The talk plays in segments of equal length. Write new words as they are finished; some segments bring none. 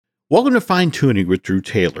Welcome to Fine Tuning with Drew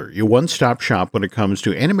Taylor, your one-stop shop when it comes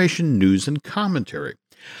to animation news and commentary.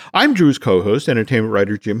 I'm Drew's co-host, entertainment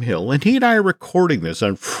writer Jim Hill, and he and I are recording this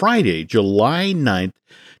on Friday, July 9th,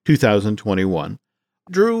 2021.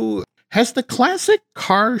 Drew, has the classic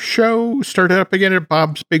car show started up again at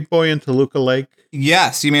Bob's Big Boy in Toluca Lake?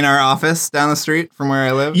 Yes, you mean our office down the street from where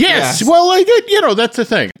I live? Yes. Well, that's the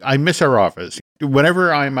thing. I miss our office.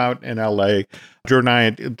 Whenever I'm out in LA, Drew and I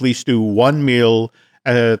at least do one meal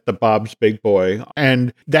at the Bob's Big Boy.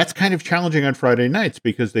 And that's kind of challenging on Friday nights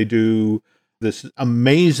because they do this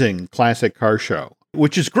amazing classic car show,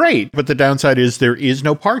 which is great. But the downside is there is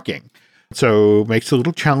no parking. So it makes it a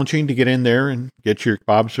little challenging to get in there and get your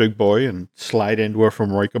Bob's Big Boy and slide into a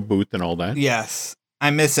Formica booth and all that. Yes. I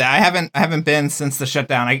miss it. I haven't been since the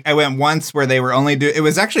shutdown. I went once where they were only it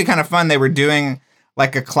was actually kind of fun. They were doing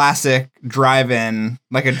like a classic drive-in,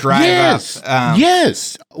 like a drive-up.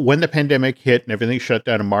 Yes. When the pandemic hit and everything shut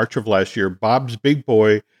down in March of last year, Bob's Big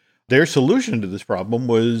Boy, their solution to this problem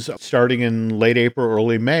was starting in late April,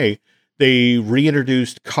 early May, they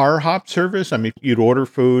reintroduced car hop service. I mean, you'd order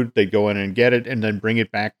food, they'd go in and get it, and then bring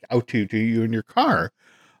it back out to you in your car.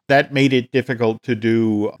 That made it difficult to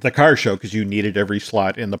do the car show because you needed every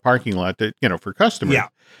slot in the parking lot for customers. Yeah.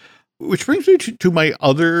 Which brings me to my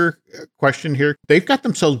other question here. They've got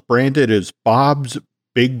themselves branded as Bob's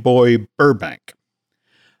Big Boy Burbank.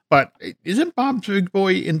 But isn't Bob's Big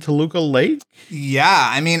Boy in Toluca Lake? Yeah,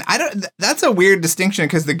 I mean, that's a weird distinction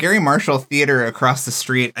because the Gary Marshall Theater across the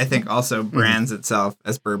street, I think, also brands itself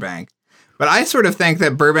as Burbank. But I sort of think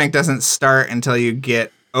that Burbank doesn't start until you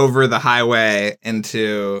get over the highway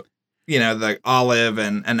into, the Olive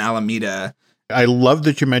and Alameda. I love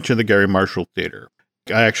that you mentioned the Gary Marshall Theater.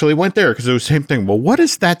 I actually went there because it was the same thing. Well, what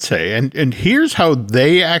does that say? And here's how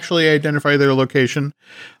they actually identify their location.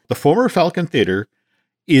 The former Falcon Theater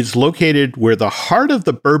is located where the heart of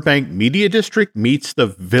the Burbank Media District meets the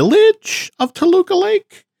village of Toluca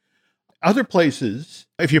Lake. Other places,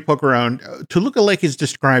 if you poke around, Toluca Lake is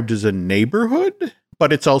described as a neighborhood,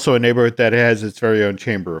 but it's also a neighborhood that has its very own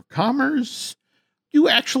Chamber of Commerce. You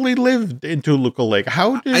actually lived in Toluca Lake.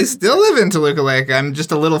 I still live in Toluca Lake. I'm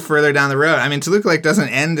just a little further down the road. I mean, Toluca Lake doesn't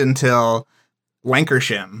end until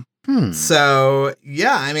Lancashire. So,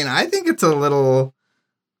 yeah, I mean, I think it's a little,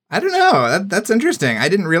 I don't know. That's interesting. I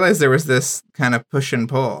didn't realize there was this kind of push and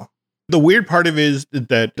pull. The weird part of it is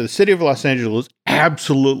that the city of Los Angeles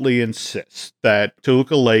absolutely insists that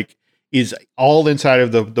Toluca Lake is all inside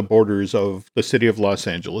of the borders of the city of Los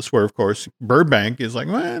Angeles, where, of course, Burbank is like,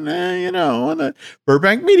 the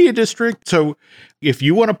Burbank Media District. So if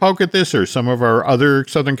you want to poke at this, or some of our other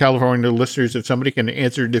Southern California listeners, if somebody can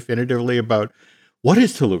answer definitively about what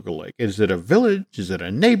is Toluca Lake? Is it a village? Is it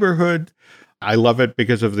a neighborhood? I love it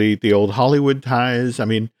because of the old Hollywood ties. I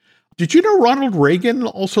mean, did you know Ronald Reagan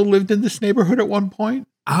also lived in this neighborhood at one point?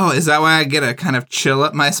 Oh, is that why I get a kind of chill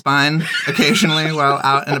up my spine occasionally while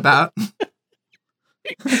out and about?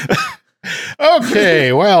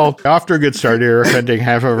 Okay, well, off to a good start here, offending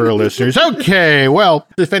half of our listeners. Okay, well,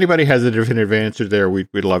 if anybody has a definitive answer there,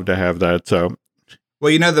 we'd love to have that. So,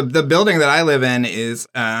 well, the building that I live in is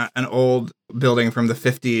an old building from the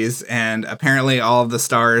 50s, and apparently all of the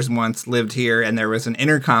stars once lived here, and there was an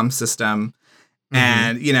intercom system,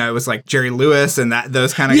 and it was like Jerry Lewis and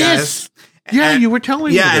those kind of guys. Yeah, you were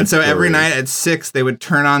telling me. Yeah, and so every night at 6, they would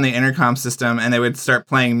turn on the intercom system and they would start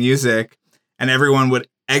playing music, and everyone would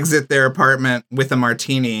exit their apartment with a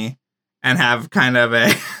martini and have kind of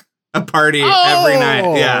a party every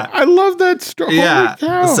night. Yeah, I love that story. Yeah,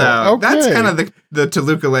 so okay. That's kind of the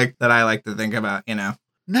Toluca Lake that I like to think about.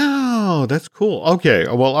 No, that's cool. Okay,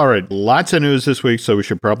 well, all right. Lots of news this week, so we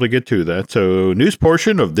should probably get to that. So, news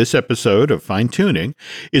portion of this episode of Fine Tuning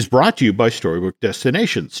is brought to you by Storybook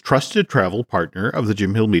Destinations, trusted travel partner of the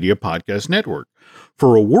Jim Hill Media Podcast Network.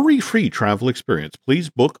 For a worry-free travel experience, please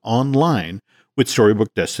book online with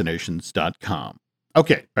StorybookDestinations.com.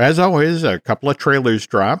 Okay, as always, a couple of trailers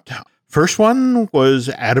dropped. First one was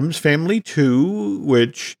Addams Family 2,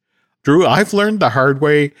 which, Drew, I've learned the hard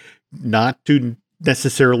way not to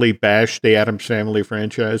necessarily bash the Addams Family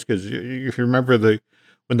franchise, because if you remember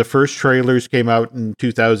when the first trailers came out in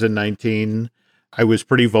 2019, I was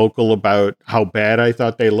pretty vocal about how bad I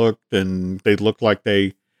thought they looked, and they looked like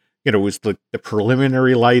it was the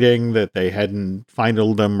preliminary lighting that they hadn't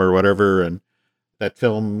finalized them or whatever, and that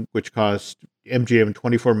film, which cost MGM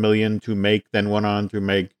 $24 million to make, then went on to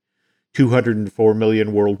make $204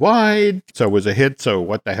 million worldwide. So it was a hit. So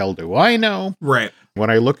what the hell do I know? Right. When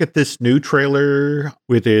I look at this new trailer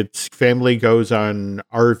with its family goes on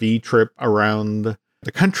RV trip around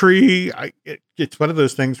the country, it's one of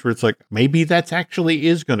those things where it's like, maybe that's actually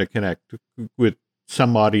is going to connect with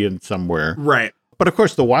some audience somewhere. Right. But of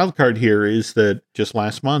course, the wild card here is that just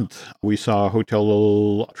last month, we saw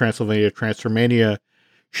Hotel Transylvania Transformania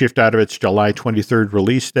shift out of its July 23rd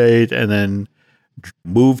release date and then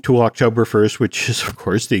move to October 1st, which is, of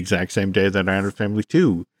course, the exact same day that Addams Family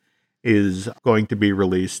 2 is going to be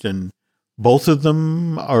released. And both of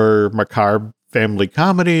them are macabre family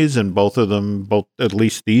comedies, and both at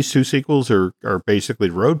least these two sequels are basically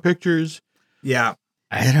road pictures. Yeah.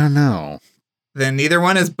 I don't know. Then neither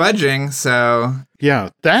one is budging, so...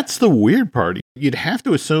 Yeah, that's the weird part. You'd have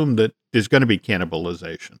to assume that there's going to be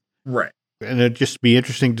cannibalization. Right. And it'd just be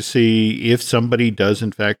interesting to see if somebody does,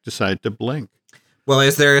 in fact, decide to blink. Well,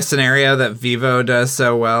 is there a scenario that Vivo does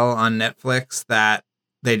so well on Netflix that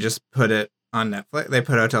they just put it on Netflix? They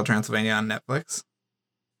put Hotel Transylvania on Netflix?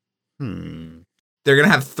 They're going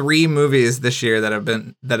to have 3 movies this year that have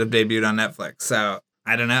debuted on Netflix, so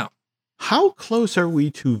I don't know. How close are we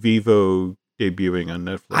to Vivo debuting on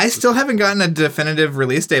Netflix? I still haven't gotten a definitive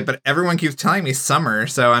release date, but everyone keeps telling me summer.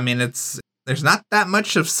 So, I mean, there's not that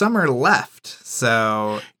much of summer left.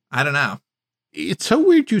 So, I don't know. It's so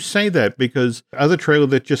weird you say that, because other trailer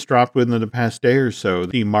that just dropped within the past day or so,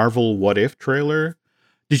 the Marvel What If trailer,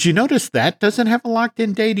 did you notice that doesn't have a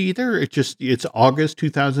locked-in date either? It's August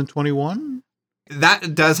 2021?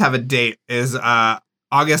 That does have a date, is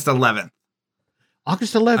August 11th.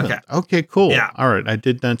 August 11th. Okay, cool. Yeah. All right. I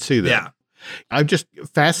did not see that. Yeah. I'm just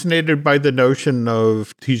fascinated by the notion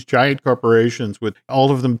of these giant corporations with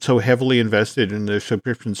all of them so heavily invested in their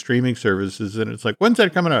subscription streaming services. And it's like, when's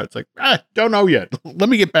that coming out? It's like, don't know yet. Let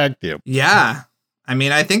me get back to you. Yeah. I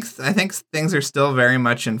mean, I think things are still very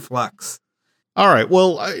much in flux. All right.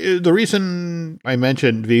 Well, the reason I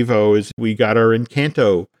mentioned Vivo is we got our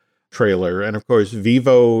Encanto trailer. And of course,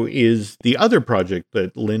 Vivo is the other project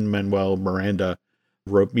that Lin-Manuel Miranda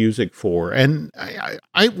wrote music for. And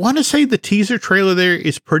I want to say the teaser trailer there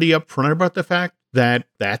is pretty upfront about the fact that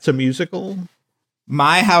that's a musical.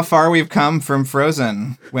 How far we've come from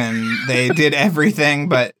Frozen, when they did everything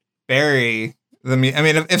but bury I mean,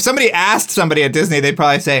 if somebody asked somebody at Disney, they'd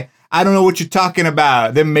probably say, I don't know what you're talking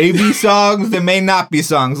about. There may be songs, there may not be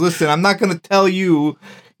songs. Listen, I'm not going to tell you,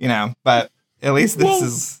 but at least this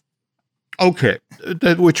is... Okay,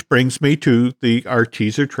 which brings me to our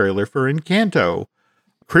teaser trailer for Encanto.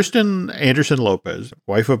 Kristen Anderson Lopez,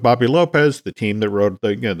 wife of Bobby Lopez, the team that wrote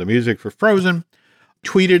the music for Frozen,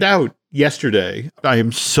 tweeted out yesterday, I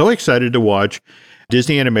am so excited to watch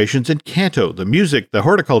Disney Animation's Encanto, the music, the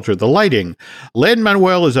horticulture, the lighting.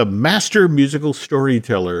 Lin-Manuel is a master musical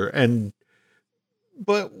storyteller.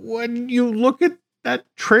 But when you look at that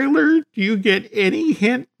trailer, do you get any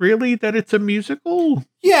hint, really, that it's a musical?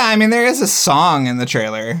 Yeah, I mean, there is a song in the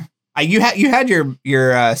trailer. You had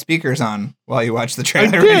your speakers on while you watched the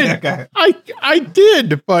trailer. I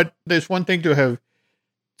did, but there's one thing to have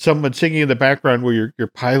someone singing in the background where you're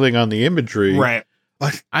piling on the imagery. Right.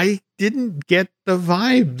 But I didn't get the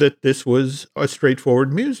vibe that this was a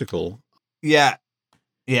straightforward musical. Yeah.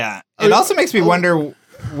 Yeah. It also makes me wonder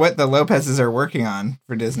what the Lopez's are working on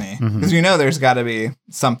for Disney. Because there's got to be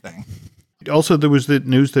something. Also, there was the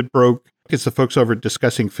news that broke. It's the folks over at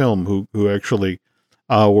Discussing Film who actually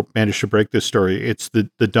managed to break this story. It's the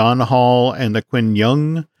Don Hall and the Quinn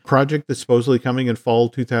Young project that's supposedly coming in fall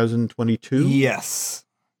 2022. Yes.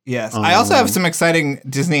 I also have some exciting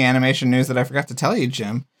Disney animation news that I forgot to tell you,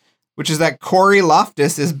 Jim, which is that Corey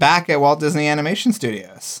Loftus is back at Walt Disney Animation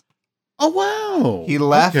Studios. Oh, wow. He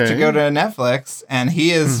left to go to Netflix, and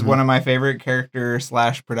he is one of my favorite character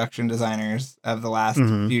 / production designers of the last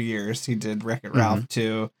few years. He did Wreck-It Ralph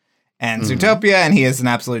 2 and Zootopia, and he is an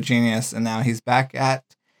absolute genius, and now he's back at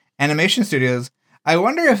Animation Studios. I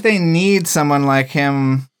wonder if they need someone like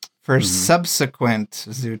him for subsequent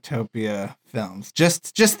Zootopia films.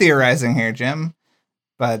 Just theorizing here, Jim.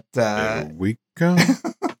 But there we go.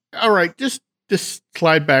 All right, just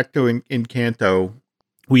slide back to Encanto.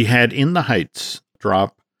 We had In the Heights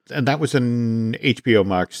drop, and that was an HBO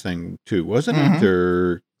Max thing too, wasn't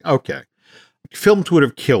it? Okay. Films would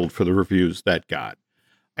have killed for the reviews that got.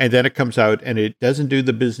 And then it comes out and it doesn't do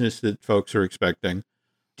the business that folks are expecting.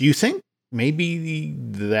 Do you think maybe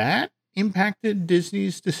that impacted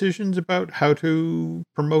Disney's decisions about how to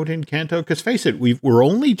promote Encanto? Because face it, we're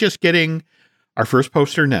only just getting our first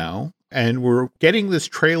poster now, and we're getting this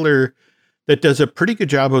trailer that does a pretty good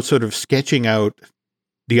job of sort of sketching out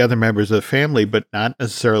the other members of the family, but not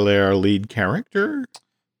necessarily our lead character.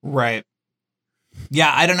 Right.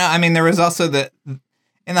 Yeah, I don't know. I mean, there was also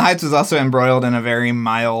In the Heights was also embroiled in a very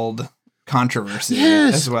mild controversy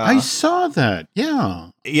as well. I saw that.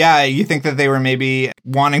 Yeah. Yeah, you think that they were maybe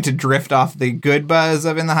wanting to drift off the good buzz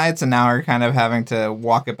of In the Heights and now are kind of having to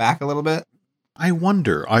walk it back a little bit? I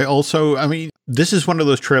wonder. I mean, this is one of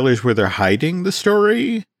those trailers where they're hiding the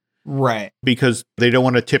story. Right. Because they don't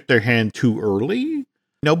want to tip their hand too early.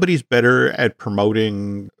 Nobody's better at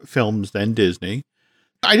promoting films than Disney.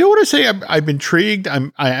 I don't want to say I'm intrigued.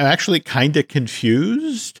 I'm actually kind of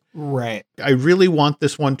confused. Right. I really want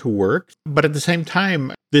this one to work. But at the same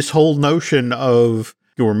time, this whole notion of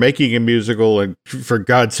we're making a musical and for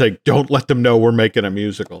God's sake, don't let them know we're making a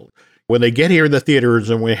musical. When they get here in the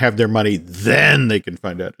theaters and we have their money, then they can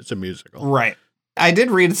find out it's a musical. Right. I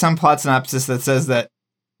did read some plot synopsis that says that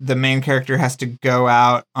the main character has to go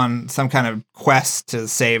out on some kind of quest to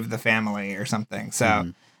save the family or something.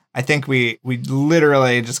 So I think we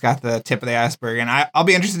literally just got the tip of the iceberg. And I'll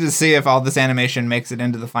be interested to see if all this animation makes it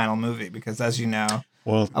into the final movie, because as you know,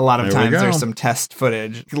 a lot of times there's some test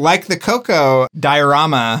footage, like the Coco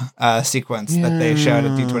diorama sequence that they showed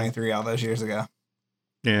at D23 all those years ago.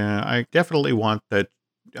 Yeah, I definitely want that.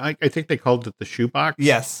 I think they called it the shoebox.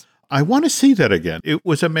 Yes. I want to see that again. It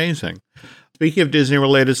was amazing. Speaking of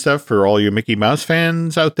Disney-related stuff, for all you Mickey Mouse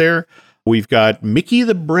fans out there, we've got Mickey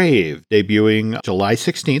the Brave debuting July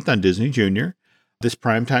 16th on Disney Junior. This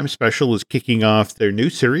primetime special is kicking off their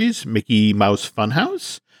new series, Mickey Mouse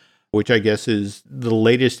Funhouse, which I guess is the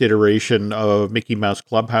latest iteration of Mickey Mouse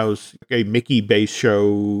Clubhouse, a Mickey-based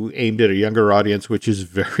show aimed at a younger audience, which is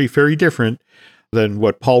very, very different than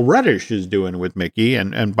what Paul Reddish is doing with Mickey.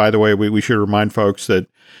 And by the way, we should remind folks that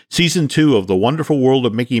Season 2 of The Wonderful World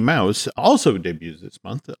of Mickey Mouse also debuts this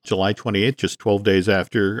month, July 28th, just 12 days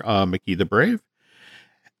after Mickey the Brave.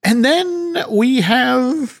 And then we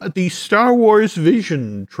have the Star Wars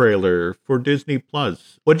Vision trailer for Disney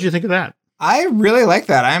Plus. What did you think of that? I really like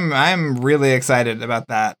that. I'm really excited about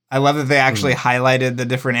that. I love that they actually highlighted the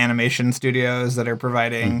different animation studios that are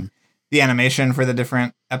providing the animation for the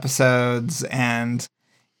different episodes. And,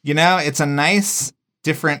 you know, it's a nice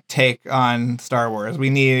different take on Star Wars. We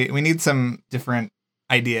need some different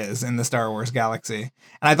ideas in the Star Wars galaxy. And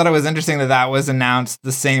I thought it was interesting that was announced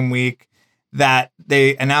the same week that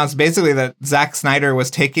they announced basically that Zack Snyder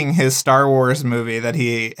was taking his Star Wars movie that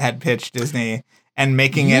he had pitched Disney and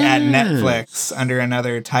making it at Netflix under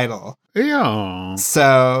another title. Yeah.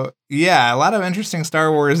 So, yeah, a lot of interesting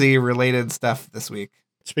Star Wars-y related stuff this week.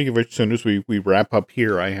 Speaking of which, as soon as we wrap up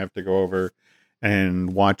here, I have to go over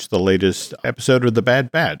and watch the latest episode of The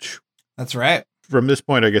Bad Batch. That's right. From this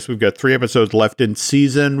point, I guess we've got 3 episodes left in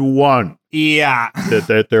season 1. Yeah.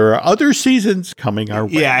 that there are other seasons coming our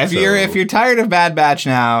way. Yeah, if you're tired of Bad Batch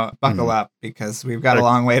now, buckle up, because we've got a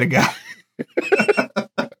long way to go.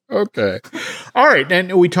 Okay. All right.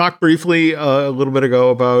 And we talked briefly a little bit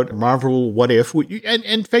ago about Marvel What If.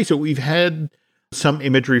 And face it, we've had some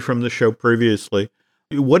imagery from the show previously.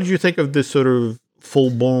 What did you think of this sort of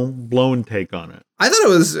full-blown take on it? I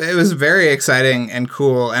thought it was very exciting and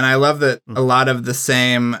cool. And I love that a lot of the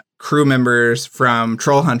same crew members from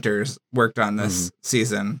Troll Hunters worked on this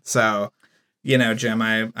season. So, you know, Jim,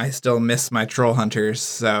 I still miss my Troll Hunters.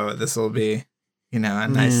 So this will be, you know, a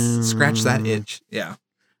nice scratch that itch. Yeah.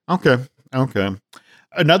 Okay.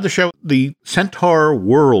 Another show, the Centaur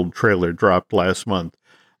World trailer dropped last month.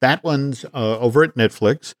 That one's over at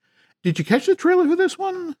Netflix. Did you catch the trailer for this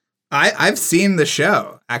one? I've seen the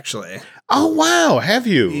show, actually. Oh, wow. Have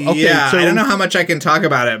you? Okay, yeah, so I don't know how much I can talk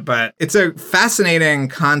about it, but it's a fascinating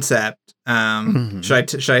concept.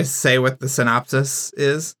 Should I say what the synopsis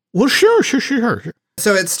is? Well, sure.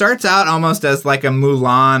 So it starts out almost as like a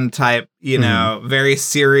Mulan type, you know, very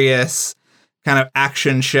serious kind of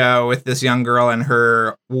action show with this young girl and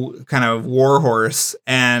her kind of war horse.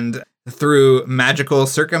 And through magical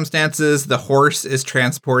circumstances, the horse is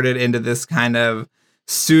transported into this kind of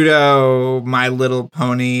pseudo My Little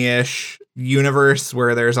Pony-ish universe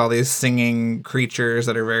where there's all these singing creatures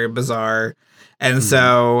that are very bizarre. And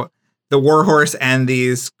so the warhorse and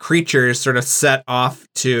these creatures sort of set off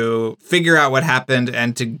to figure out what happened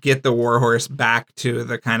and to get the warhorse back to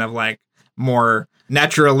the kind of like more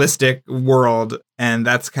naturalistic world. And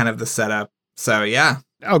that's kind of the setup. So, yeah.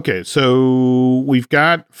 Okay, so we've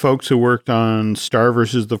got folks who worked on Star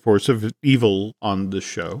versus the Force of Evil on this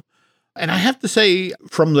show. And I have to say,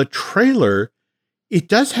 from the trailer, it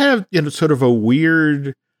does have, you know, sort of a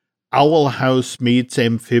weird Owl House meets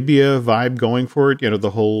Amphibia vibe going for it. You know,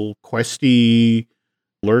 the whole questy,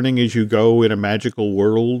 learning as you go in a magical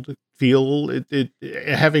world feel. It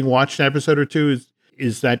having watched an episode or two,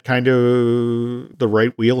 is that kind of the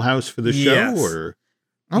right wheelhouse for the show? Yes. Or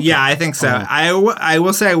okay. Yeah, I think so. I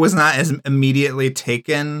will say I was not as immediately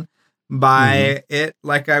taken by it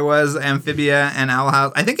like I was Amphibia and Owl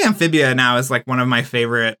House. I think Amphibia now is like one of my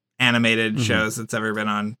favorite animated shows that's ever been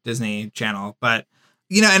on Disney Channel. But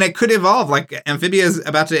And it could evolve. Like Amphibia is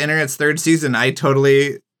about to enter its third season. I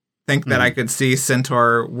totally think that I could see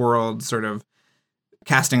Centaur World sort of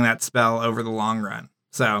casting that spell over the long run.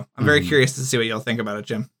 So I'm very curious to see what you'll think about it,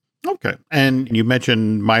 Jim. Okay. And you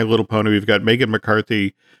mentioned My Little Pony. We've got Megan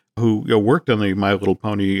McCarthy, who worked on the My Little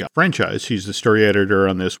Pony franchise. She's the story editor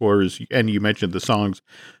on this. And you mentioned the songs.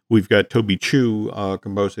 We've got Toby Chu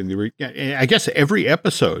composing I guess every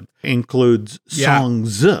episode includes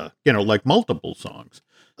songs, like multiple songs.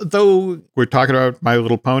 Though we're talking about My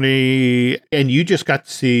Little Pony, and you just got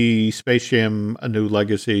to see Space Jam: A New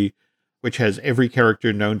Legacy, which has every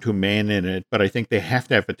character known to man in it, but I think they have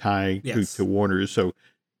to have a tie to Warner's. So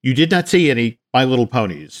you did not see any My Little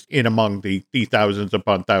Ponies in among the thousands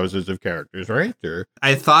upon thousands of characters, right? Or...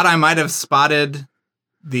 I thought I might have spotted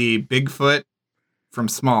the Bigfoot from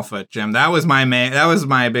Smallfoot, Jim. That was my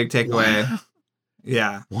big takeaway. Wow.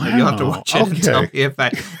 Yeah. Wow. You'll have to watch it and tell me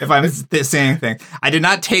if I'm seeing anything. I did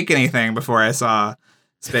not take anything before I saw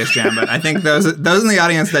Space Jam, but I think those in the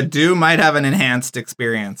audience that do might have an enhanced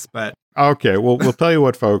experience. But okay, well, we'll tell you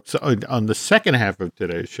what, folks. On the second half of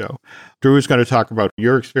today's show, Drew is going to talk about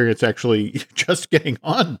your experience actually just getting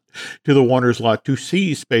on to the Warner's lot to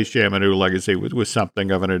see Space Jam: A New Legacy was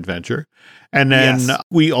something of an adventure. And then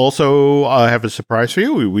we also have a surprise for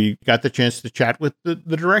you. We got the chance to chat with the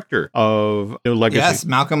director of New Legacy. Yes,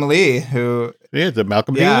 Malcolm Lee, who... Yeah,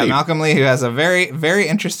 Malcolm Lee. Malcolm Lee, who has a very, very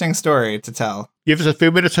interesting story to tell. Give us a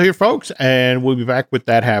few minutes here, folks, and we'll be back with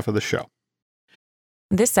that half of the show.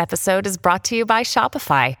 This episode is brought to you by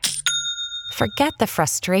Shopify. Forget the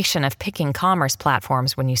frustration of picking commerce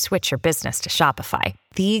platforms when you switch your business to Shopify,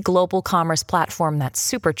 the global commerce platform that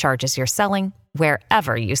supercharges your selling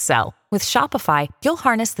wherever you sell. With Shopify, you'll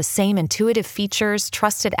harness the same intuitive features,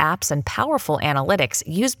 trusted apps, and powerful analytics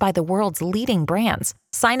used by the world's leading brands.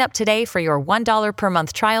 Sign up today for your $1 per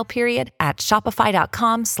month trial period at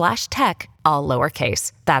shopify.com/tech, all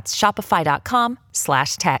lowercase. That's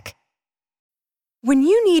shopify.com/tech. When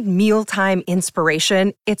you need mealtime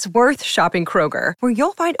inspiration, it's worth shopping Kroger, where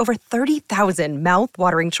you'll find over 30,000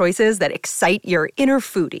 mouth-watering choices that excite your inner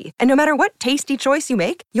foodie. And no matter what tasty choice you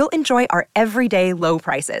make, you'll enjoy our everyday low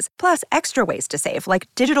prices, plus extra ways to save, like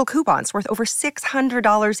digital coupons worth over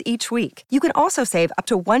 $600 each week. You can also save up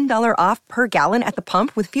to $1 off per gallon at the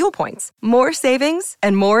pump with fuel points. More savings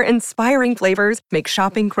and more inspiring flavors make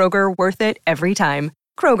shopping Kroger worth it every time.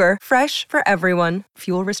 Kroger, fresh for everyone.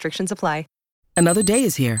 Fuel restrictions apply. Another day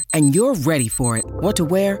is here, and you're ready for it. What to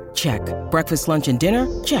wear? Check. Breakfast, lunch, and dinner?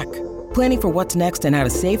 Check. Planning for what's next and how to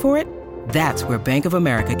save for it? That's where Bank of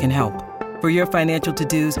America can help. For your financial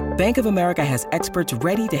to-dos, Bank of America has experts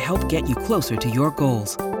ready to help get you closer to your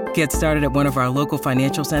goals. Get started at one of our local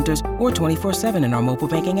financial centers or 24/7 in our mobile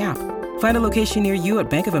banking app. Find a location near you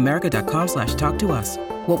at bankofamerica.com/talktous.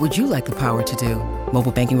 What would you like the power to do?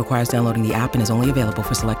 Mobile banking requires downloading the app and is only available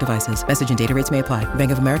for select devices. Message and data rates may apply.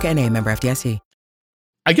 Bank of America N.A., member FDIC.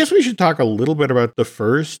 I guess we should talk a little bit about the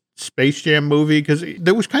first Space Jam movie, because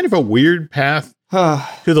there was kind of a weird path to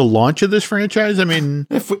the launch of this franchise. I mean...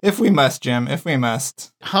 If we must, Jim, if we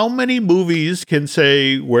must. How many movies can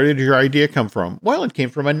say, where did your idea come from? Well, it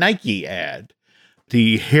came from a Nike ad.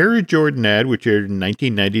 The Air Jordan ad, which aired in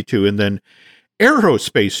 1992, and then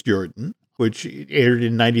Aerospace Jordan, which aired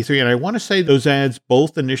in 93. And I want to say those ads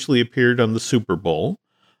both initially appeared on the Super Bowl,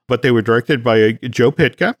 but they were directed by Joe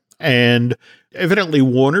Pytka. And evidently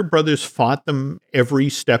Warner Brothers fought them every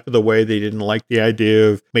step of the way. They didn't like the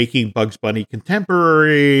idea of making Bugs Bunny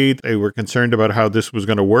contemporary. They were concerned about how this was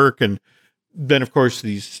going to work. And then, of course,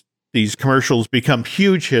 these commercials become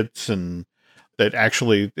huge hits, and that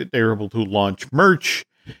actually they were able to launch merch.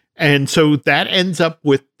 And so that ends up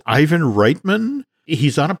with Ivan Reitman.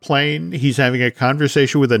 He's on a plane. He's having a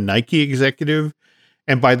conversation with a Nike executive.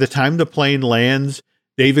 And by the time the plane lands,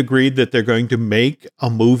 they've agreed that they're going to make a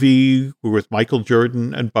movie with Michael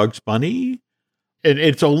Jordan and Bugs Bunny. And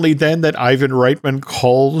it's only then that Ivan Reitman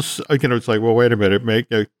calls, it's like, well, wait a minute, make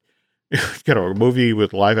a movie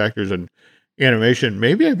with live actors and animation.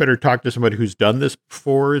 Maybe I better talk to somebody who's done this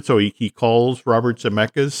before. So he calls Robert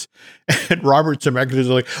Zemeckis, and Robert Zemeckis is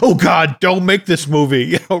like, oh God, don't make this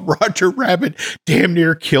movie. Roger Rabbit damn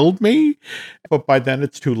near killed me. But by then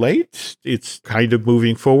it's too late. It's kind of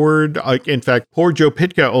moving forward. In fact, poor Joe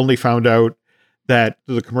Pytka only found out that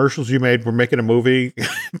the commercials you made were making a movie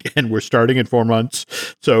and we're starting in 4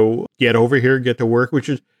 months. So get over here, get to work, which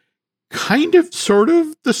is kind of sort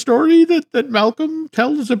of the story that Malcolm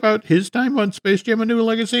tells about his time on Space Jam: A New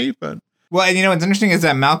Legacy. But well, and what's interesting is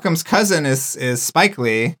that Malcolm's cousin is Spike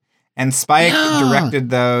Lee, And Spike Yeah. directed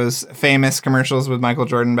those famous commercials with Michael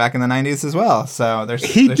Jordan back in the 90s as well. So there's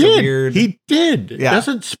He a did. weird... He did. Yeah.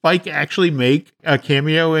 Doesn't Spike actually make a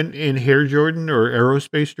cameo in Hair Jordan or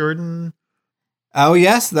Aerospace Jordan? Oh,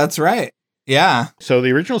 yes, that's right. Yeah. So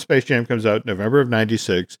the original Space Jam comes out November of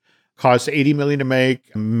 96, costs $80 million to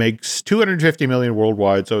make, makes $250 million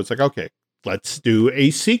worldwide. So it's like, okay, let's do a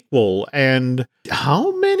sequel. And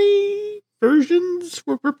how many versions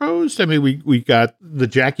were proposed? I mean, we got the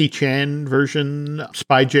Jackie Chan version,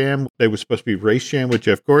 Spy Jam. There was supposed to be Race Jam with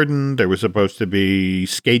Jeff Gordon. There was supposed to be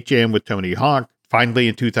Skate Jam with Tony Hawk. Finally,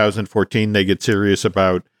 in 2014, they get serious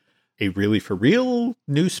about a really for real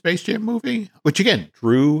new Space Jam movie, which again,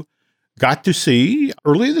 Drew got to see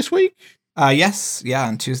earlier this week. Yes. Yeah.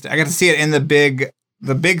 On Tuesday, I got to see it in the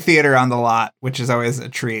big theater on the lot, which is always a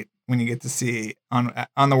treat when you get to see on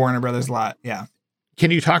the Warner Brothers lot. Yeah. Can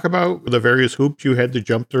you talk about the various hoops you had to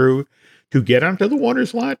jump through to get onto the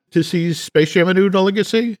Warner's lot to see Space Jam: A New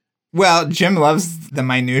Legacy? Well, Jim loves the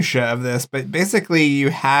minutia of this, but basically you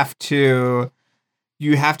have to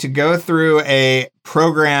go through a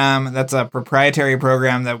program that's a proprietary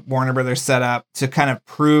program that Warner Brothers set up to kind of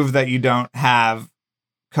prove that you don't have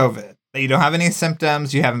COVID, that you don't have any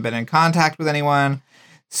symptoms, you haven't been in contact with anyone.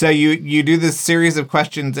 So you do this series of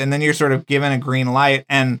questions, and then you're sort of given a green light.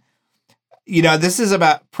 And, you know, this is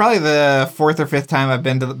about probably the fourth or fifth time I've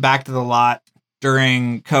been back to the lot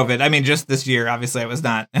during COVID. I mean, just this year, obviously I was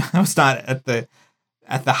not at the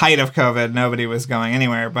height of COVID. Nobody was going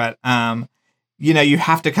anywhere, but, you know, you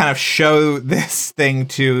have to kind of show this thing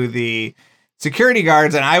to the security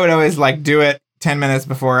guards. And I would always like do it 10 minutes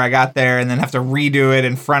before I got there and then have to redo it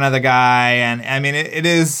in front of the guy. And I mean,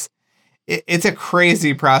 it's a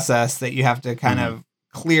crazy process that you have to kind of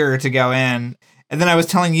clear to go in. And then I was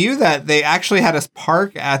telling you that they actually had us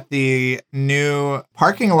park at the new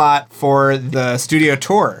parking lot for the studio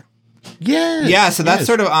tour. Yes. Yeah, so that's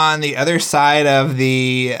sort of on the other side of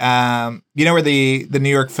the, you know where the New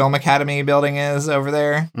York Film Academy building is over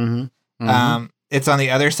there? Mm-hmm. Mm-hmm. It's on the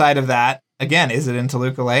other side of that. Again, is it in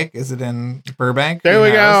Toluca Lake? Is it in Burbank? There we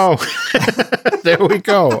go. There we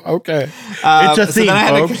go. Okay. It's a theme,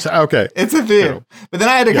 folks. Okay. It's a theme. But then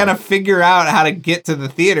I had to kind of figure out how to get to the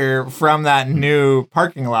theater from that new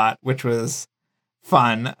parking lot, which was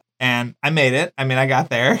fun. And I made it. I mean, I got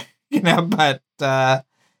there, you know, but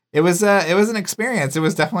it was an experience. It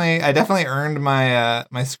was I definitely earned my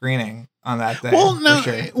my screening on that day. Well, no,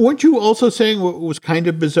 sure. Weren't you also saying what was kind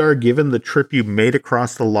of bizarre, given the trip you made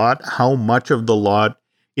across the lot, how much of the lot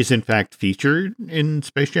is in fact featured in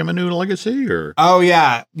Space Jam: A New Legacy? Or oh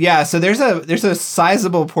yeah. So there's a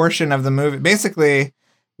sizable portion of the movie. Basically,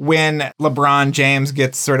 when LeBron James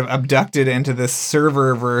gets sort of abducted into this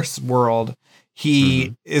serververse world,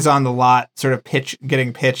 he is on the lot, sort of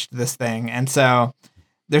getting pitched this thing, and so.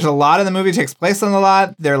 There's a lot of the movie takes place on the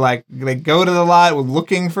lot. They go to the lot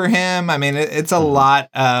looking for him. I mean, it's a lot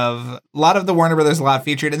of the Warner Brothers lot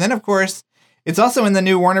featured. And then, of course, it's also in the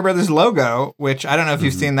new Warner Brothers logo, which I don't know if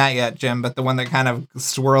you've seen that yet, Jim, but the one that kind of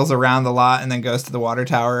swirls around the lot and then goes to the water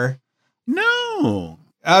tower. No.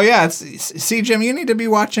 Oh, yeah. See, Jim, you need to be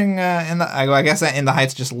watching I guess In the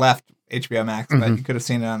Heights just left HBO Max, but you could have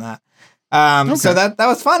seen it on that. Okay. So that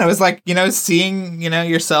was fun. It was like, you know, seeing, you know,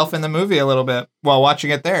 yourself in the movie a little bit while watching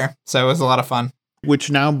it there. So it was a lot of fun. Which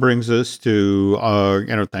now brings us to,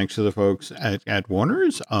 you know, thanks to the folks at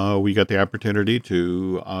Warner's, we got the opportunity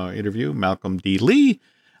to interview Malcolm D. Lee,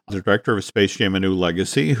 the director of Space Jam: A New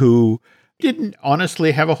Legacy, who didn't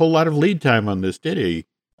honestly have a whole lot of lead time on this, did he?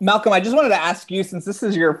 Malcolm, I just wanted to ask you, since this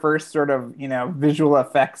is your first sort of, you know, visual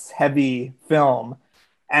effects heavy film,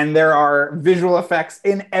 and there are visual effects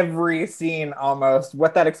in every scene almost,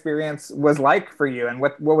 what that experience was like for you, and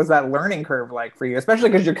what was that learning curve like for you, especially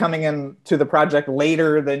because you're coming into the project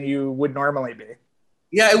later than you would normally be.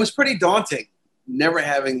 Yeah, it was pretty daunting, never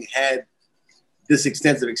having had this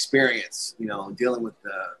extensive experience, you know, dealing with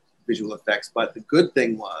the visual effects. But the great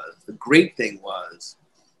thing was,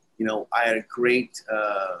 you know, I had a great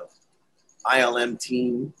ILM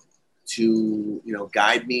team to, you know,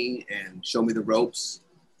 guide me and show me the ropes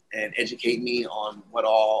and educate me on what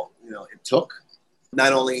all, you know, it took,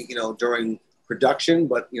 not only, you know, during production,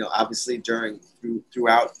 but, you know, obviously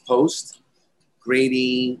throughout post.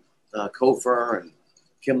 Grady, Kofer, and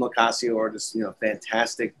Kim Locascio are just, you know,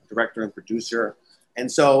 fantastic director and producer.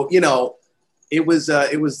 And so, you know, it was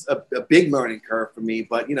a big learning curve for me,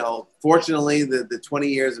 but, you know, fortunately the 20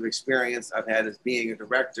 years of experience I've had as being a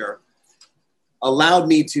director allowed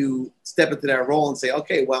me to step into that role and say,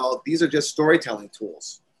 okay, well, these are just storytelling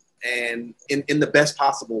tools. And in the best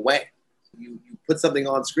possible way. You put something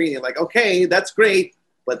on screen, you're like, okay, that's great,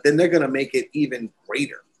 but then they're going to make it even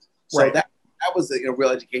greater. So Right. that was a real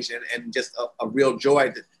education and just a real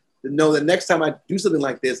joy to know that next time I do something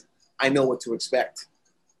like this, I know what to expect.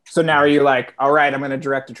 So now are you like, all right, I'm going to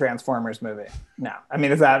direct a Transformers movie now? I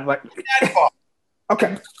mean, is that like...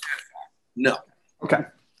 Okay. No. Okay.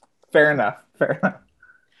 Fair enough.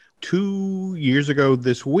 2 years ago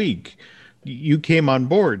this week, you came on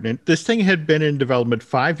board, and this thing had been in development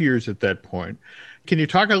 5 years at that point. Can you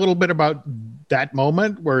talk a little bit about that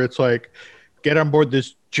moment where it's like, get on board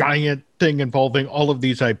this giant thing involving all of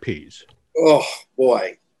these IPs? Oh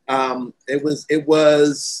boy. It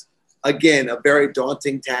was again a very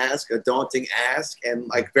daunting task, a daunting ask, and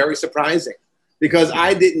like very surprising because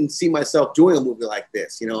I didn't see myself doing a movie like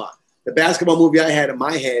this. The basketball movie I had in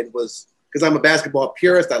my head was, because I'm a basketball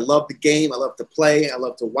purist, I love the game, I love to play, I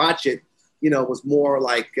love to watch it. Was more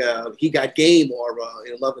like He Got Game or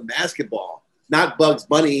loving basketball, not Bugs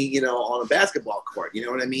Bunny, on a basketball court. You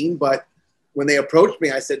know what I mean? But when they approached me,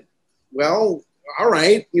 I said, well, all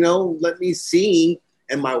right, let me see.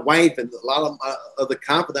 And my wife and a lot of the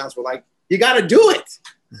confidants were like, you got to do it.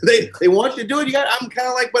 They want you to do it. I'm kind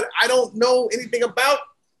of like, but I don't know anything about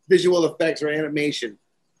visual effects or animation.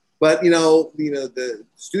 But, the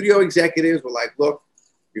studio executives were like, look,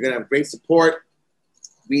 you're going to have great support.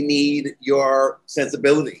 We need your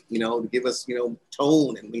sensibility, to give us,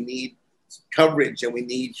 tone, and we need coverage, and we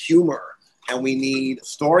need humor, and we need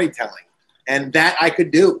storytelling. And that I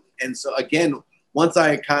could do. And so, again, once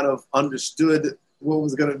I kind of understood what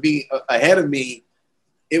was going to be ahead of me,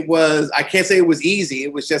 I can't say it was easy.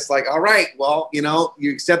 It was just like, all right, well,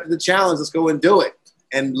 you accepted the challenge. Let's go and do it.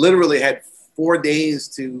 And literally had 4 days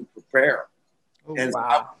to prepare. Oh, and wow.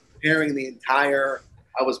 I was preparing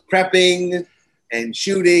I was prepping and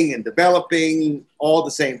shooting and developing all at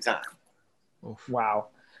the same time. Wow.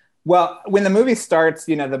 Well, when the movie starts,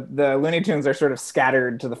 the Looney Tunes are sort of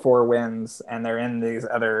scattered to the four winds, and they're in these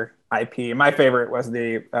other IP. My favorite was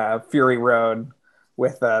the Fury Road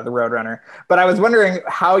with the Roadrunner. But I was wondering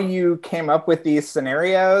how you came up with these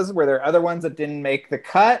scenarios. Were there other ones that didn't make the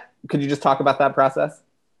cut? Could you just talk about that process?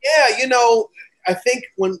 Yeah, I think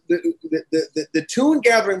when the tune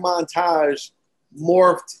gathering montage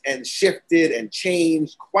morphed and shifted and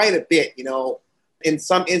changed quite a bit, in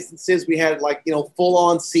some instances we had full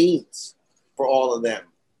on scenes for all of them,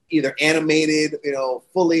 either animated,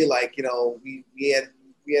 fully, we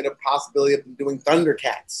had a possibility of doing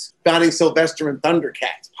Thundercats, finding Sylvester and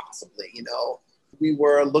Thundercats possibly, we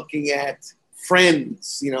were looking at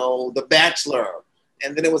Friends, The Bachelor.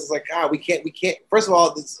 And then it was like, we can't. First of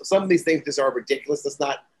all, some of these things just are ridiculous. Let's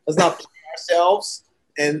not play ourselves.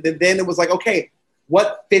 And then it was like, okay,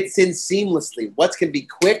 what fits in seamlessly? What can be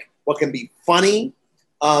quick? What can be funny?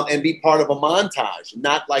 And be part of a montage,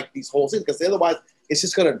 not like these whole scenes, because otherwise it's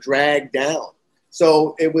just going to drag down.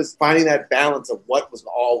 So it was finding that balance of what was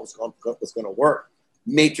going to work.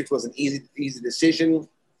 Matrix was an easy decision.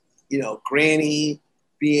 Granny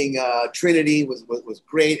being Trinity was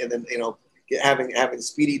great, and then having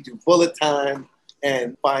Speedy do bullet time,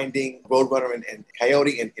 and finding Roadrunner and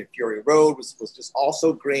Coyote and Fury Road was just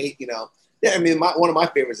also great. Yeah, I mean, one of my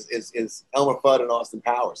favorites is Elmer Fudd and Austin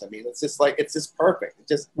Powers. I mean, it's just perfect. It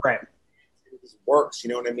just works. You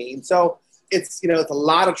know what I mean? So it's a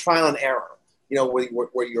lot of trial and error.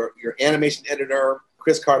 Where your animation editor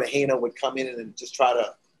Chris Cartagena would come in and just try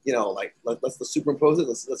to let's superimpose it.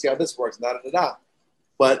 Let's see how this works.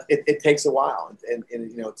 But it takes a while and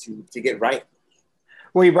to get right.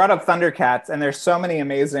 Well, you brought up Thundercats, and there's so many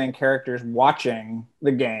amazing characters watching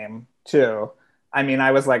the game too. I mean,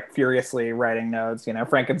 I was furiously writing notes,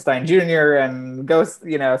 Frankenstein Jr. and Ghost,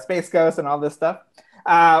 Space Ghost and all this stuff.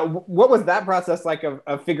 What was that process like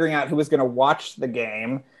of figuring out who was going to watch the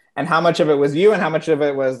game, and how much of it was you and how much of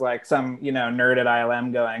it was some, nerd at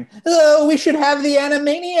ILM going, oh, we should have the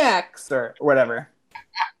Animaniacs or whatever?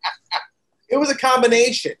 It was a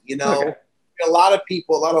combination, Okay. A lot of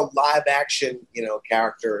people, a lot of live action,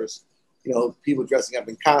 characters, people dressing up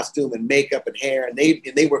in costume and makeup and hair, and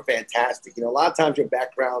they were fantastic. A lot of times your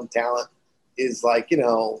background talent is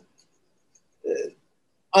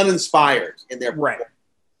uninspired in their right,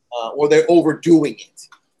 or they're overdoing it.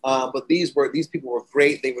 But these people were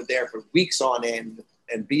great. They were there for weeks on end,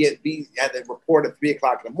 and had to report at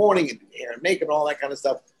 3:00 in the morning and do hair and makeup and all that kind of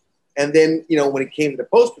stuff. And then when it came to the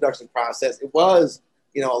post production process, it was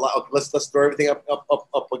a lot. Let's throw everything up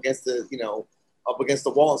against the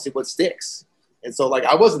wall and see what sticks. And so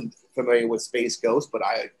I wasn't familiar with Space Ghost, but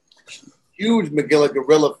huge Magilla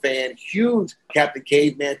Gorilla fan, huge Captain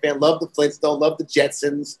Caveman fan, loved the Flintstones, loved the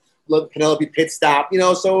Jetsons, loved Penelope Pitstop,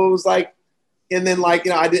 so it was and then I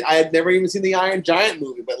had never even seen the Iron Giant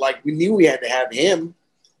movie, but we knew we had to have him.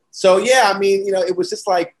 So yeah, I mean, it was just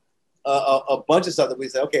a bunch of stuff that we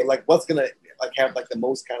said, okay, like what's gonna like have like the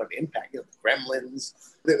most kind of impact? You know, the Gremlins.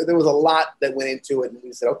 There was a lot that went into it, and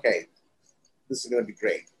we said, okay, this is gonna be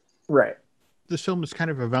great. Right. This film is kind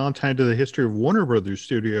of a Valentine to the history of Warner Brothers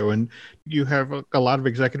Studio, and you have a lot of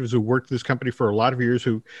executives who worked this company for a lot of years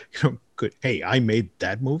who, could, hey, I made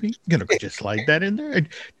that movie. Just slide that in there. Did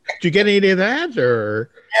you get any of that,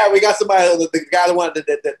 or? Yeah, we got somebody, the guy that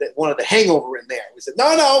wanted the Hangover in there. We said,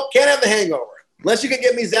 no, can't have the Hangover unless you can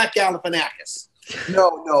get me Zach Galifianakis.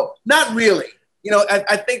 No, not really.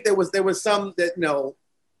 I think there was some that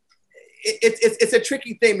it's a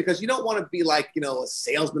tricky thing because you don't want to be like, a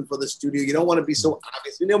salesman for the studio. You don't want to be so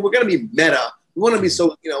obvious. We're going to be meta. We want to be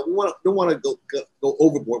so, we don't want to go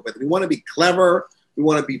overboard with it. We want to be clever. We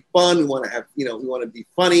want to be fun. We want to have, we want to be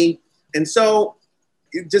funny. And so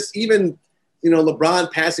just even,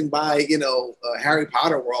 LeBron passing by, Harry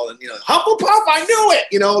Potter world and, Hufflepuff, I knew it.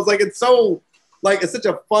 It's like, it's so like, it's such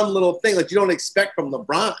a fun little thing that you don't expect from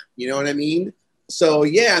LeBron. You know what I mean? So,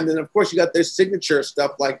 yeah. And then, of course, you got their signature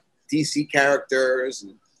stuff like DC characters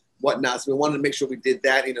and whatnot. So we wanted to make sure we did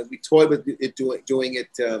that. We toyed with it doing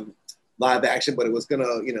it live action, but it was gonna,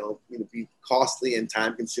 be costly and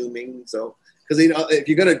time consuming. So, because if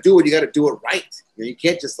you're gonna do it, you got to do it right. You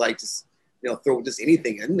can't just throw just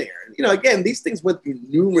anything in there. And again, these things went through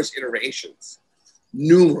numerous iterations,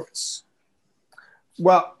 numerous.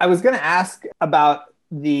 Well, I was going to ask about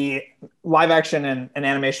the live action and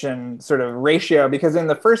animation sort of ratio, because in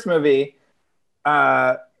the first movie,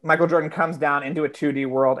 Michael Jordan comes down into a 2D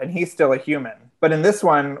world and he's still a human. But in this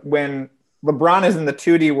one, when LeBron is in the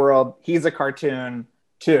 2D world, he's a cartoon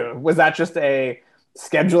too. Was that just a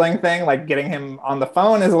scheduling thing? Like getting him on the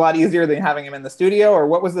phone is a lot easier than having him in the studio? Or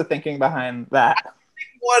what was the thinking behind that? I think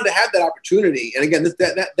we wanted to have that opportunity. And again,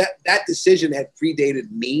 that decision had predated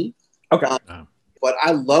me. Okay. But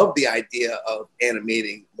I love the idea of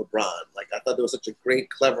animating LeBron. Like I thought that was such a great,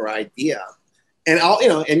 clever idea. And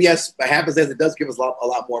and yes, what happens is it does give us a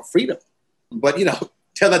lot more freedom. But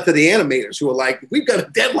tell that to the animators who are like, we've got a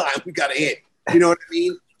deadline, we got to hit. You know what I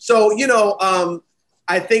mean? So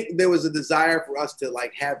I think there was a desire for us to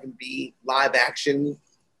like have him be live action,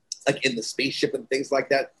 like in the spaceship and things like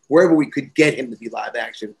that, wherever we could get him to be live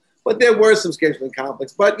action. But there were some scheduling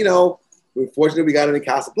conflicts. But we were fortunate we got him in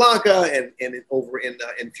Casablanca and over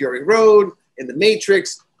in Fury Road, in The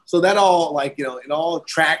Matrix. So that all it all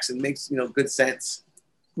tracks and makes, good sense.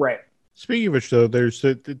 Right. Speaking of which, though, there's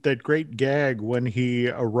that great gag when he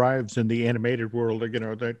arrives in the animated world,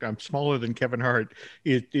 that I'm smaller than Kevin Hart.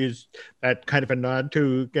 Is that kind of a nod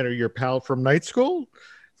to, your pal from night school?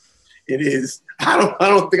 It is. I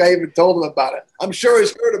don't think I even told him about it. I'm sure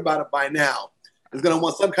he's heard about it by now. He's going to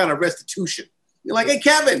want some kind of restitution. You're like, hey,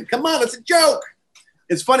 Kevin, come on, it's a joke.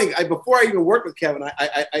 It's funny. Before I even worked with Kevin,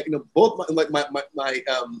 I both my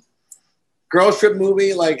Girls Trip movie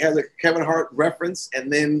has a Kevin Hart reference, and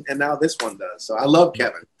now this one does. So I love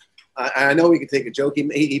Kevin. I know he can take a joke.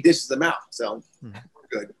 He dishes them out. So we're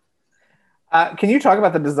good. Can you talk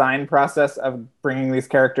about the design process of bringing these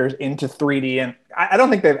characters into 3D? And I don't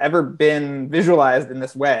think they've ever been visualized in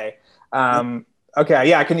this way. Okay,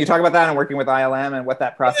 yeah. Can you talk about that and working with ILM and what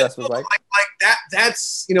that process was like?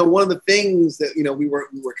 That's one of the things that we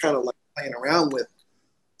were kind of like playing around with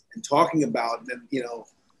and talking about. And then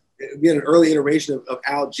we had an early iteration of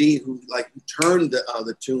Al G who turned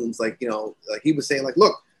the tunes he was saying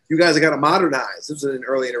look, you guys have got to modernize. This was an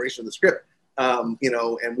early iteration of the script, and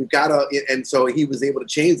we've got to. And so he was able to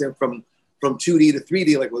change them from 2D to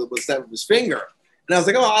 3D with that with his finger. And I was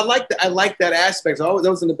like, oh, I like that aspect. So that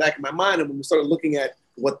was in the back of my mind. And when we started looking at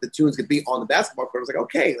what the tunes could be on the basketball court, I was like,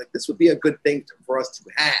 okay, this would be a good thing for us to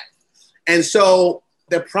have. And so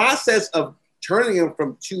the process of turning them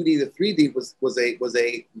from 2D to 3D was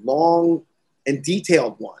a long and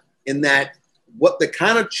detailed one, in that what the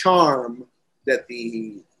kind of charm that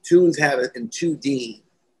the tunes have in 2D,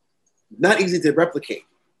 not easy to replicate.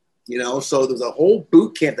 So there's a whole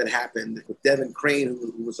boot camp that happened with Devin Crane,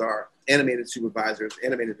 who was our animated supervisors,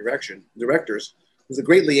 animated directors. There's a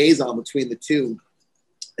great liaison between the two,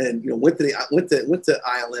 and went to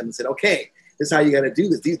ILM and said, okay, this is how you got to do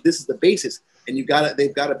this. This is the basis, and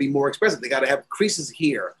they've got to be more expressive. They got to have creases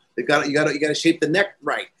here. You got to shape the neck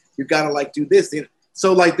right. You got to do this.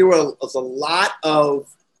 So there was a lot of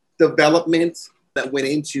development that went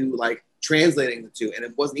into translating the two, and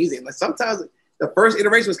it wasn't easy. And sometimes the first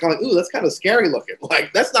iteration was kind of ooh, that's kind of scary looking.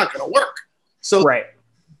 That's not going to work. So right.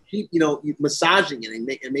 Keep massaging it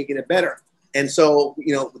and making it better. And so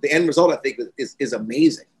the end result I think is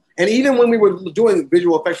amazing. And even when we were doing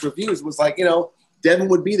visual effects reviews, it was Devin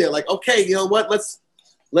would be there okay, you know what, let's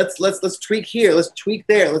tweak here, let's tweak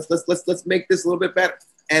there, let's make this a little bit better.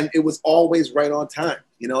 and it was always right on time.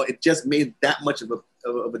 You know, it just made that much of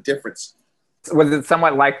a difference. Was it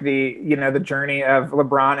somewhat like the journey of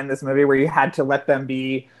LeBron in this movie, where you had to let them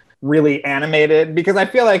be really animated? Because I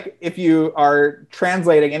feel like if you are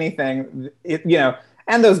translating anything,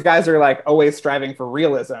 and those guys are like always striving for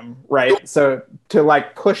realism, right? So to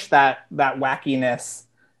like push that wackiness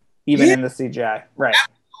even in the CGI, right?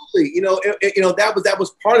 Absolutely. That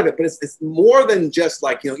was part of it, but it's more than just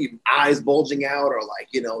like, even eyes bulging out or like,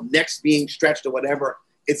 necks being stretched or whatever.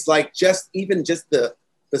 It's like just the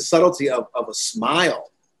subtlety of a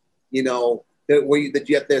smile,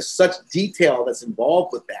 there's such detail that's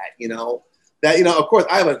involved with that, of course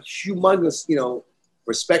I have a humongous,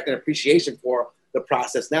 respect and appreciation for the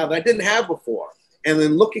process now that I didn't have before. And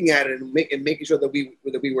then looking at it and making sure that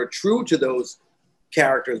we were true to those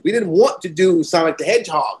characters. We didn't want to do Sonic the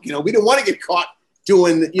Hedgehog. We didn't want to get caught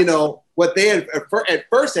doing, what they had at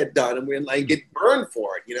first had done, and we like get burned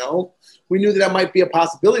for it. We knew that might be a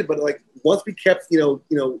possibility, but like once we kept,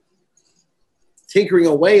 tinkering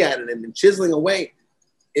away at it and chiseling away,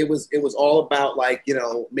 it was all about like,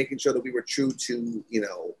 making sure that we were true to,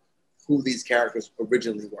 who these characters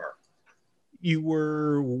originally were. You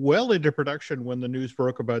were well into production when the news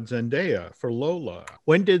broke about Zendaya for Lola.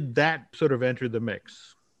 When did that sort of enter the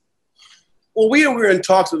mix? Well, we were in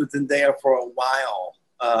talks with Zendaya for a while.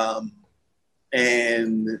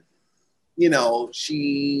 And,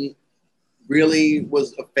 she really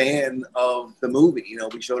was a fan of the movie.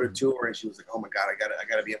 We showed it to her and she was like, oh my God, I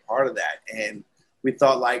gotta be a part of that. And we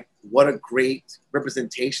thought like, what a great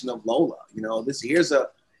representation of Lola. Here's a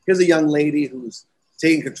young lady who's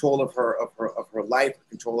taking control of her life,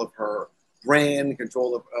 control of her brand,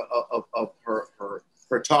 control of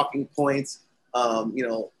her talking points.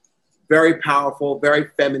 Very powerful, very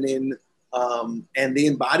feminine, and the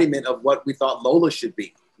embodiment of what we thought Lola should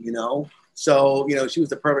be. So she was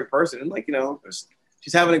the perfect person, and like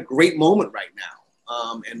she's having a great moment right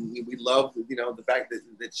now. And we love the fact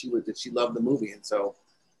that she loved the movie, and so.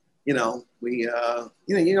 We all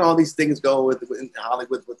these things go in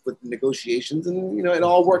Hollywood with negotiations, and it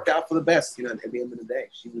all worked out for the best. At the end of the day,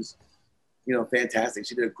 she was, fantastic.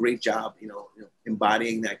 She did a great job,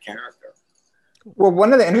 embodying that character. Well,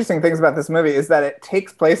 one of the interesting things about this movie is that it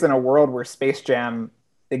takes place in a world where Space Jam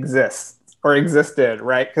exists or existed,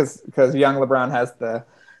 right? Because young LeBron has the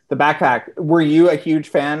backpack. Were you a huge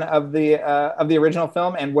fan of the original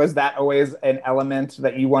film, and was that always an element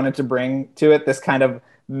that you wanted to bring to it? This kind of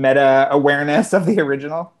meta awareness of the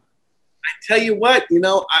original? I tell you what,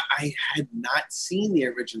 I had not seen the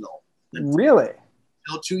original. Really?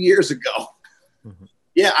 Until 2 years ago. Mm-hmm.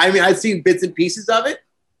 Yeah, I mean, I'd seen bits and pieces of it,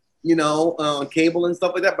 on cable and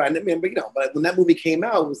stuff like that. But I remember, but when that movie came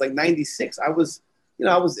out, it was like 96. I was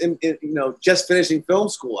in just finishing film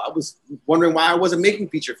school. I was wondering why I wasn't making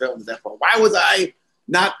feature films at that point. Why was I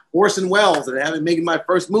not Orson Welles and having made my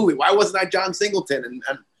first movie? Why wasn't I John Singleton and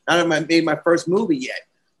not have I made my first movie yet?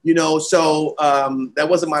 So that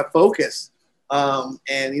wasn't my focus. And,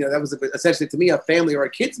 that was essentially to me a family or a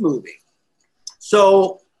kid's movie.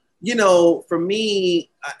 So, for me,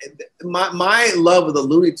 my love of the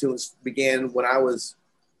Looney Tunes began when I was,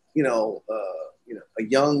 a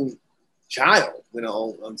young child,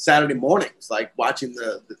 on Saturday mornings, like watching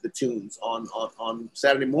the tunes on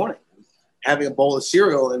Saturday morning, having a bowl of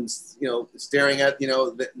cereal and, staring at,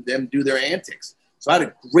 them do their antics. So I had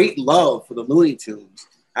a great love for the Looney Tunes.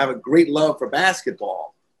 I have a great love for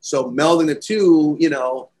basketball. So melding the two,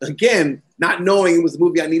 again, not knowing it was the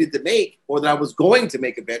movie I needed to make or that I was going to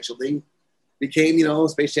make eventually, became,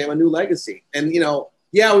 Space Jam: A New Legacy. And, we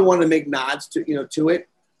wanted to make nods to it,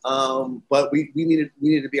 but we needed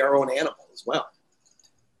to be our own animal as well.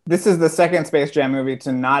 This is the second Space Jam movie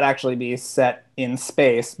to not actually be set in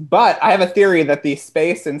space, but I have a theory that the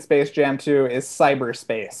space in Space Jam 2 is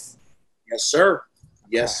cyberspace. Yes, sir.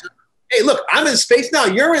 Yes, sir. Hey, look, I'm in space now.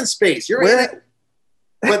 You're in space. You're in it.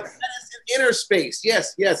 But that is in inner space.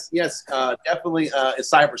 Yes. Definitely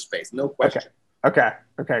it's cyberspace. No question. Okay,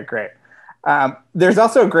 great. There's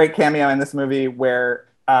also a great cameo in this movie where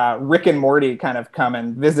Rick and Morty kind of come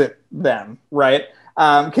and visit them, right?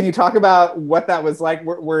 Can you talk about what that was like?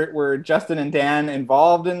 Were Justin and Dan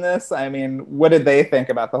involved in this? I mean, what did they think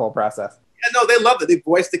about the whole process? Yeah, no, they loved it. They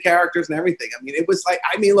voiced the characters and everything. I mean, it was like,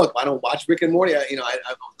 look, I don't watch Rick and Morty. I'm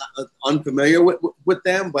not unfamiliar with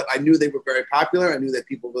them, but I knew they were very popular. I knew that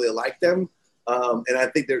people really liked them. And I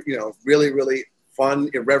think they're, really, really fun,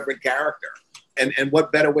 irreverent character. And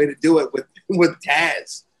what better way to do it with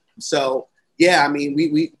Taz? So, yeah, I mean,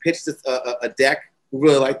 we pitched a deck. We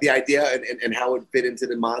really liked the idea and how it would fit into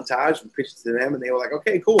the montage. We pitched it to them and they were like,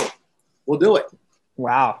 okay, cool. We'll do it.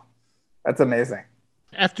 Wow. That's amazing.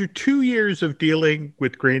 After 2 years of dealing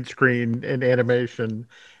with green screen and animation,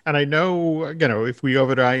 and I know, if we go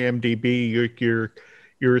over to IMDb,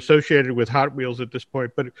 you're associated with Hot Wheels at this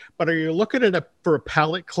point, but are you looking at for a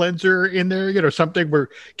palate cleanser in there? Something where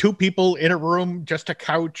two people in a room, just a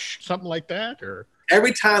couch, something like that, or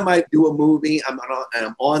every time I do a movie, I'm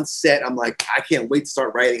on set. I'm like, I can't wait to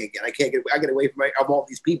start writing again. I get away from all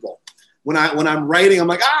these people. When I'm writing, I'm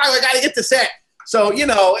like, I got to get to set. So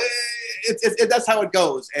that's how it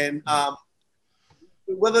goes. And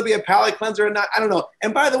whether it be a palate cleanser or not, I don't know.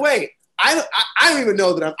 And by the way, I don't even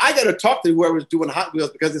know that I got to talk to whoever's doing Hot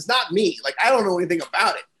Wheels because it's not me. Like, I don't know anything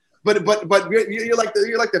about it. But you're like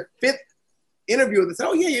the fifth interviewer that said,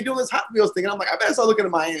 oh yeah, you're doing this Hot Wheels thing. And I'm like, I better start looking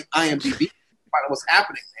at my IMDb, find out what's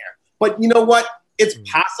happening there. But you know what? It's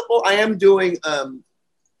possible. I am doing a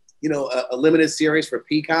limited series for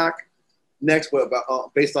Peacock next,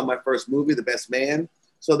 based on my first movie, The Best Man.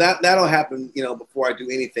 So that'll happen, before I do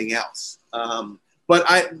anything else. But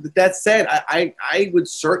that said, I would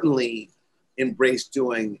certainly embrace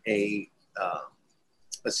doing a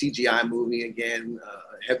CGI movie again,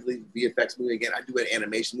 a heavily VFX movie again. I do an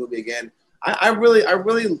animation movie again. I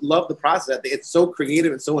really love the process. I think it's so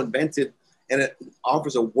creative and so inventive, and it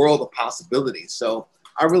offers a world of possibilities. So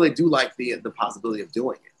I really do like the possibility of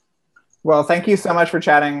doing it. Well, thank you so much for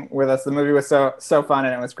chatting with us. The movie was so fun,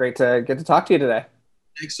 and it was great to get to talk to you today.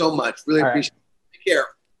 Thanks so much. Really appreciate it. Take care.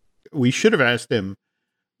 We should have asked him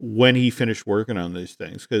when he finished working on these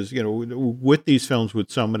things, because, with these films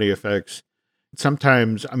with so many effects,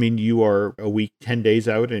 sometimes, you are a week, 10 days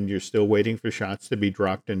out, and you're still waiting for shots to be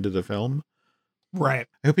dropped into the film. Right.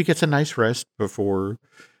 I hope he gets a nice rest before,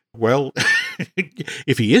 well,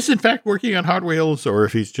 if he is in fact working on Hot Wheels, or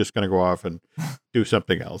if he's just going to go off and do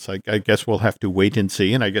something else. I guess we'll have to wait and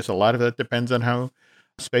see. And I guess a lot of that depends on how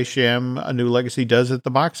Space Jam: A New Legacy does at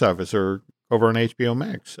the box office, or over on HBO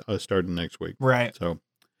Max starting next week. Right. So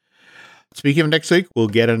speaking of next week, we'll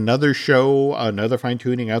get another show, another fine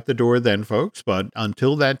tuning out the door then, folks. But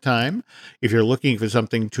until that time, if you're looking for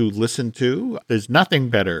something to listen to, there's nothing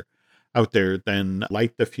better out there than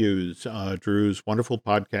Light the Fuse, Drew's wonderful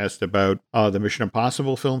podcast about the Mission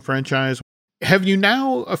Impossible film franchise. Have you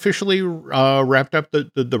now officially wrapped up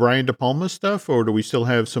the Brian De Palma stuff, or do we still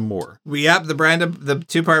have some more? The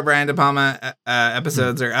 2-part Brian De Palma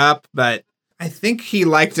episodes are up, but I think he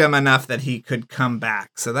liked him enough that he could come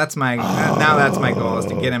back. So that's my goal, is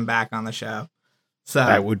to get him back on the show. So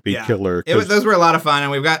that would be killer. Those were a lot of fun,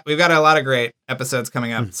 and we've got a lot of great episodes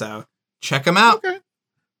coming up. So check them out. Okay.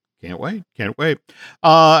 Can't wait.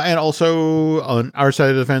 And also on our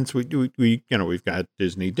side of the fence, we've got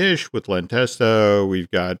Disney Dish with Len Testa.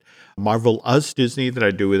 We've got Marvel Us Disney that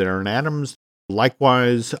I do with Aaron Adams.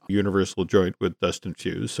 Likewise, Universal joint with Dustin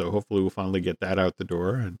Fuse. So hopefully we'll finally get that out the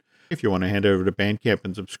door. And if you want to hand it over to Bandcamp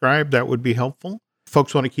and subscribe, that would be helpful.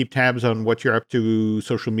 Folks want to keep tabs on what you're up to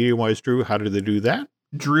social media wise, Drew. How do they do that?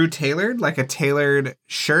 Drew Tailored, like a tailored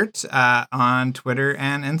shirt, on Twitter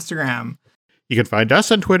and Instagram. You can find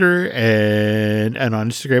us on Twitter and on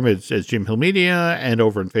Instagram it's Jim Hill Media, and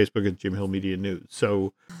over on Facebook it's Jim Hill Media News.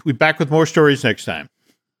 So we'll be back with more stories next time.